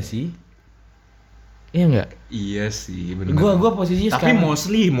beda-beda gak sih? Iya gak? Iya sih bener. Gua posisinya tapi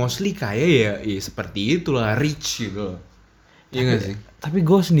sekarang. mostly kaya ya seperti itulah, rich gitu. Iya gak sih? Tapi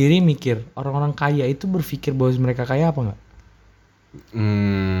gue sendiri mikir orang-orang kaya itu berpikir bahwa mereka kaya apa gak?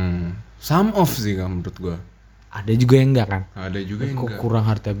 Some of sih kan menurut gue. Ada juga yang enggak kan? Ada juga yang kok enggak. Kurang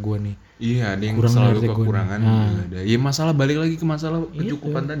harta gue nih. Iya, ada yang kurang selalu kekurangan juga ada. Ya masalah balik lagi ke masalah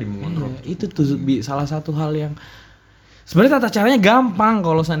kecukupan tadi mengontrol. Itu tuh salah satu hal yang sebenarnya tata caranya gampang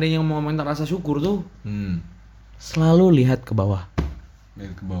kalau seandainya mau minta rasa syukur tuh. Selalu lihat ke bawah.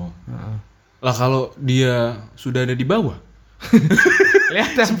 Lihat ke bawah. Lah kalau dia sudah ada di bawah.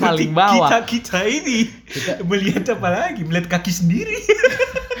 Lihat yang paling bawah. Kita ini melihat apa lagi? Melihat kaki sendiri.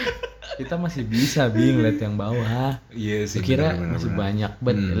 Kita masih bisa ngeliat yang bawah. Iya sih. Kira masih banyak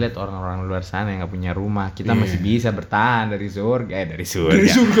lihat orang-orang luar sana yang nggak punya rumah. Kita masih bisa bertahan dari surga. Dari surga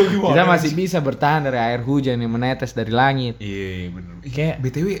kita masih bisa bertahan dari air hujan yang menetes dari langit. Iya benar. Kayak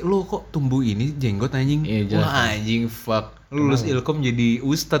BTW lo kok tumbuh ini jenggot anjing? Wah anjing fuck. Lulus ilkom jadi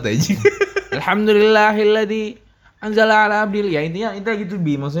ustad anjing. Alhamdulillahilladzi anzala ala abdil. Ya intinya gitu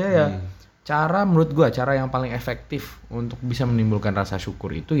Bi. Maksudnya ya cara menurut gua cara yang paling efektif untuk bisa menimbulkan rasa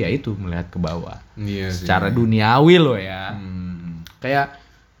syukur itu yaitu melihat ke bawah. Iya sih. Secara duniawi loh ya. Kayak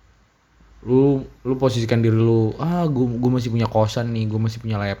Lu posisikan diri lu, gue masih punya kosan nih, gue masih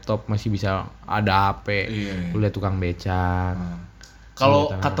punya laptop, masih bisa ada HP. Lu lihat tukang becak.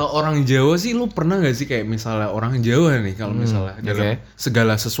 Kalau kata orang Jawa sih, lu pernah gak sih kayak misalnya orang Jawa nih, kalau misalnya dalam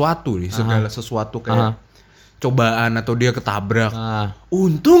segala sesuatu nih, segala sesuatu kayak cobaan atau dia ketabrak,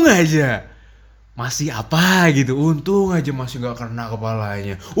 untung aja masih apa gitu, untung aja masih nggak kena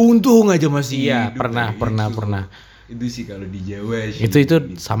kepalanya, untung aja masih hidup. Pernah. Itu sih kalau di Jawa sih. Itu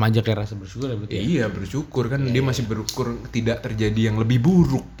sama aja kayak rasa bersyukur ya berarti. Iya, bersyukur kan dia masih bersyukur tidak terjadi yang lebih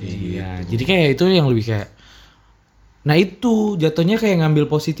buruk. Iya. Jadi kayak itu yang lebih kayak. Nah itu jatuhnya kayak ngambil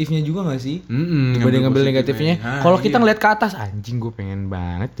positifnya juga gak sih? Dibanding ngambil negatifnya. Kalau kita ngeliat ke atas, anjing gue pengen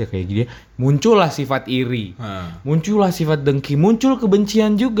banget ya kayak gini. Muncullah sifat iri, muncullah sifat dengki, muncul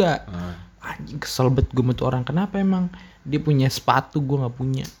kebencian juga. Anjing kesel banget gue sama tuh orang. Kenapa emang dia punya sepatu gue nggak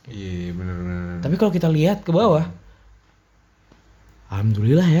punya? Iya benar. Tapi kalau kita lihat ke bawah,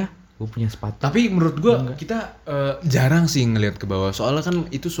 alhamdulillah ya, gue punya sepatu. Tapi menurut gue kita jarang sih ngelihat ke bawah. Soalnya kan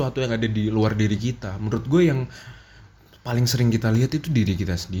itu sesuatu yang ada di luar diri kita. Menurut gue yang paling sering kita lihat itu diri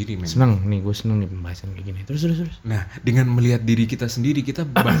kita sendiri, men. Gue seneng nih pembahasan kayak gini. Terus. Nah, dengan melihat diri kita sendiri, kita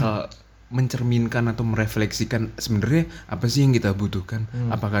bakal mencerminkan atau merefleksikan sebenarnya apa sih yang kita butuhkan.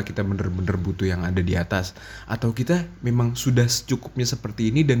 Apakah kita bener-bener butuh yang ada di atas, atau kita memang sudah secukupnya seperti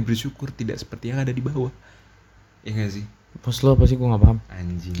ini dan bersyukur tidak seperti yang ada di bawah. Ya gak sih? Bos lo pasti gue gak paham.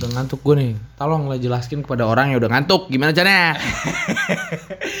 Anjing. Udah ngantuk gue nih. Tolonglah jelaskin kepada orang yang udah ngantuk. Gimana caranya?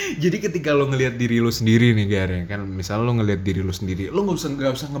 Jadi ketika lo ngelihat diri lo sendiri nih Gar, kan misal lo ngelihat diri lo sendiri, lo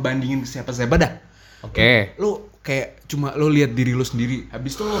gak usah ngebandingin ke siapa-siapa dah. Oke. Lo kayak cuma lo lihat diri lo sendiri,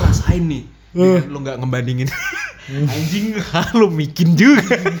 habis itu lo rasain nih. Dengan lo gak ngebandingin. Anjing, lo mikin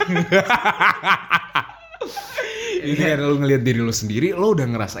juga. Ini kan lo ngelihat diri lo sendiri, lo udah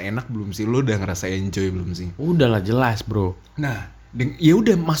ngerasa enak belum sih? Lo udah ngerasa enjoy belum sih? Udahlah jelas bro. Nah, ya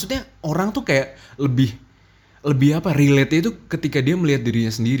udah, maksudnya orang tuh kayak lebih relate itu ketika dia melihat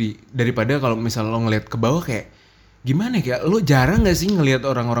dirinya sendiri daripada kalau misalnya lo ngelihat ke bawah. Kayak gimana ya, lo jarang gak sih ngelihat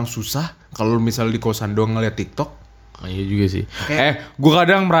orang-orang susah kalau misalnya di kosan doang ngelihat TikTok? Iya juga sih. Gue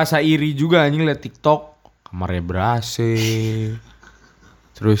kadang merasa iri juga anjing lihat TikTok, kamarnya ber-AC.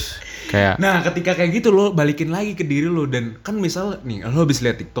 Terus kayak, nah ketika kayak gitu lo balikin lagi ke diri lo, dan kan misal nih lo habis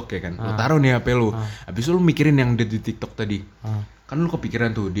lihat TikTok ya kan, lo taruh nih HP lo, habis itu lo mikirin yang ada di TikTok tadi, kan lo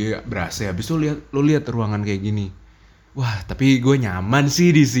kepikiran tuh dia ber-AC, habis itu lo lihat ruangan kayak gini, wah tapi gue nyaman sih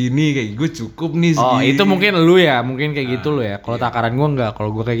di sini, kayak gue cukup nih segini. Oh itu mungkin lu ya, mungkin kayak gitu lo ya. Kalau takaran gue enggak,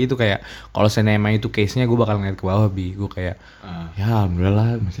 kalau gue kayak gitu kayak, kalau sinema itu case-nya gue bakal ngeliat ke bawah gue kayak, ya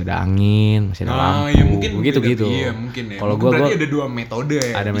alhamdulillah masih ada angin, masih ada lampu, ya mungkin gitu. Iya mungkin ya. Kalau gue ada dua metode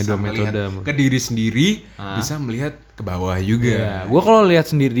ya. Ada dua metode. Ke diri sendiri, bisa melihat ke bawah juga. Iya. Gue kalau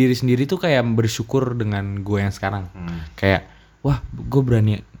lihat diri sendiri tuh kayak bersyukur dengan gue yang sekarang. Kayak, wah gue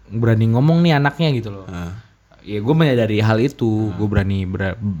berani ngomong nih anaknya gitu loh. Ya gue menyadari hal itu, gue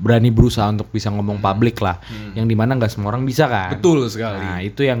berani berusaha untuk bisa ngomong publik lah, yang dimana nggak semua orang bisa kan. Betul sekali. Nah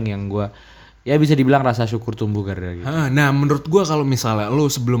itu yang gue, ya bisa dibilang rasa syukur tumbuh gara-gara gitu. Nah menurut gue kalau misalnya lo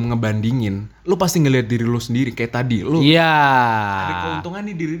sebelum ngebandingin, lo pasti ngelihat diri lo sendiri kayak tadi lo. Iya. Ada keuntungan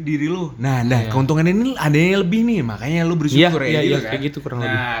nih diri lo. Nah keuntungan ini ada yang lebih nih, makanya lo bersyukur gitu kan. Kayak gitu kurang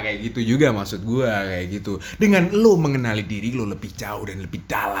lebih. Nah kayak gitu juga maksud gue, kayak gitu. Dengan lo mengenali diri lo lebih jauh dan lebih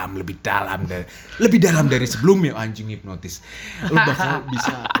dalam dari sebelumnya, anjing hipnotis. Lo bakal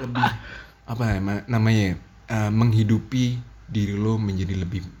bisa lebih namanya menghidupi diri lo menjadi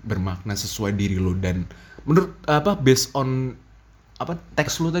lebih bermakna sesuai diri lo, dan menurut based on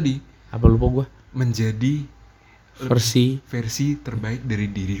teks lo tadi, lupa gue, menjadi versi terbaik dari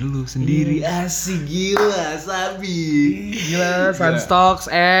diri lo sendiri. Asik, gila sabi, gila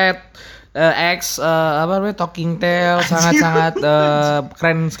Sunstocks X Talking Tail sangat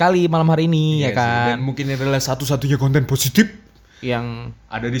keren sekali malam hari ini ya kan. Dan mungkin adalah satu-satunya konten positif yang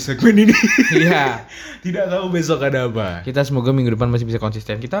ada di segmen ini. Iya. Tidak tahu besok ada apa. Kita semoga minggu depan masih bisa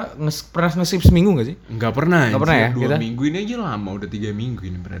konsisten. Kita pernah nge-skip seminggu gak sih? Nggak pernah ya? 2 minggu ini aja lama, udah 3 minggu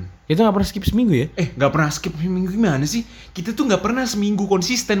ini beran. Kita gak pernah skip seminggu ya? Nggak pernah skip seminggu gimana sih? Kita tuh nggak pernah seminggu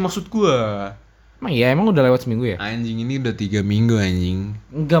konsisten maksud gua. Emang udah lewat seminggu ya? Anjing, ini udah 3 minggu anjing.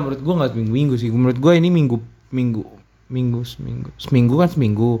 Enggak, menurut gua nggak minggu sih. Menurut gua ini minggu kan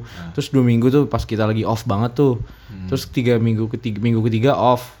seminggu. Terus 2 minggu tuh pas kita lagi off banget tuh. Terus minggu ketiga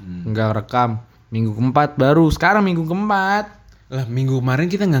off, nggak rekam. Minggu keempat baru, sekarang minggu keempat. Lah minggu kemarin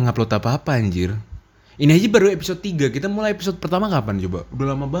kita nggak ngupload apa-apa anjir. Ini aja baru episode 3, kita mulai episode pertama kapan coba?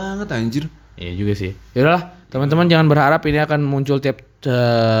 Udah lama banget anjir. Iya juga sih. Yaudahlah, teman-teman jangan berharap ini akan muncul tiap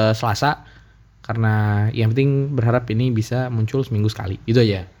Selasa. Karena yang penting berharap ini bisa muncul seminggu sekali, itu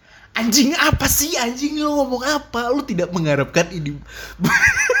aja. Anjing apa sih anjing, lo ngomong apa? Lo tidak mengharapkan ini.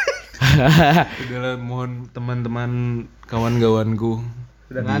 Udahlah, mohon teman-teman kawan-kawanku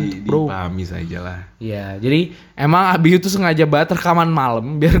Udah ngantuk, bro. dipahami sajalah. Iya, jadi emang Abi itu sengaja banget rekaman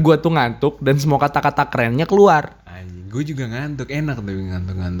malam biar gua tuh ngantuk dan semua kata-kata kerennya keluar. Anjing, gue juga ngantuk, enak tapi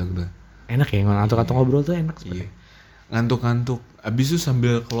ngantuk-ngantuk tuh. Enak ya ngantuk-ngantuk ngobrol tuh enak sebenarnya. Iya. Ngantuk-ngantuk. Abis itu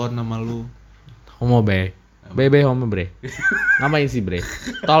sambil keluar nama lu. Homo bre. Bebe homo bre. Ngapain sih bre?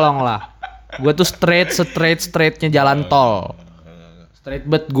 Tolonglah. Gua tuh straightnya jalan tol. Straight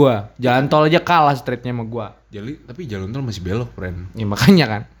bet gua. Jalan tol aja kalah straightnya sama gua. Tapi jalan tol masih belok, friend. Ya makanya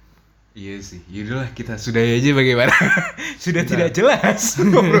kan. Iya sih. Yaudahlah, kita sudahi aja bagaimana. Sudah tidak jelas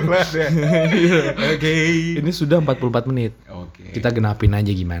ngobrolannya. Oke. Ini sudah 44 menit. Oke. Kita genapin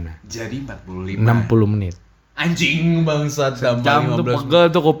aja gimana. Jadi 45. 60 menit. Anjing bangsat Jam tuh 15 pegel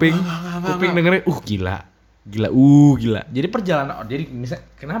tuh kuping. Nggak. Kuping dengerin gila. Jadi perjalanan jadi misalnya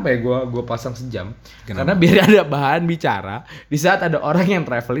kenapa ya gua pasang sejam? Kenapa? Karena biar ada bahan bicara di saat ada orang yang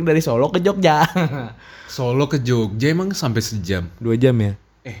traveling dari Solo ke Jogja. Solo ke Jogja emang sampai sejam? 2 jam ya?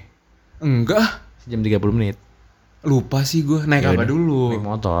 Enggak. Sejam 30 menit. Lupa sih gue. Naik apa dulu? Naik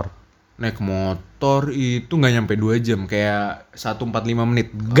motor. Naik motor itu nggak nyampe 2 jam, kayak 1:45 menit.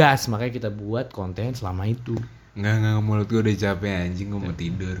 Gas, makanya kita buat konten selama itu. Enggak, mulut gue udah capek anjing, gue mau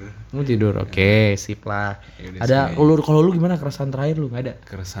tidur. Mau tidur, oke, sip lah. Ya udah, Ada sih. kalau lu gimana keresahan terakhir lu nggak ada?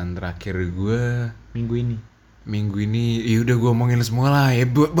 Keresahan terakhir gue Minggu ini. ya udah gue omongin semua lah ya,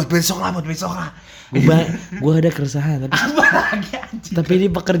 buat besok lah. Gua ada keresahan tapi Apa lagi anjing? tapi ini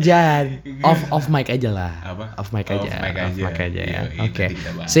pekerjaan. Off mic aja lah. Apa? Off mic aja ya. Iya, Oke. nanti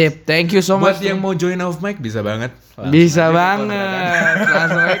kita bahas. Sip, thank you so much. Buat yang mau join off mic bisa banget. Bisa banget.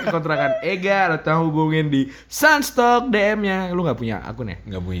 Langsung aja ke kontrakan Ega atau hubungin di Sunstock DM-nya. Lu enggak punya akun ya?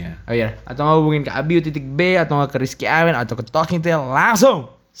 Nggak punya. Oh iya, atau mau hubungin ke Abiu.B atau ke Rizky Awen atau ke Talking Tail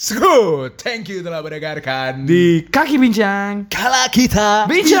langsung Thank you telah mendengarkan di Kaki Bincang. kala kita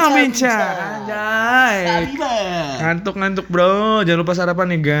Bincang. Anjay. Ngantuk bro. Jangan lupa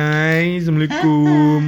sarapan ya guys. Assalamualaikum.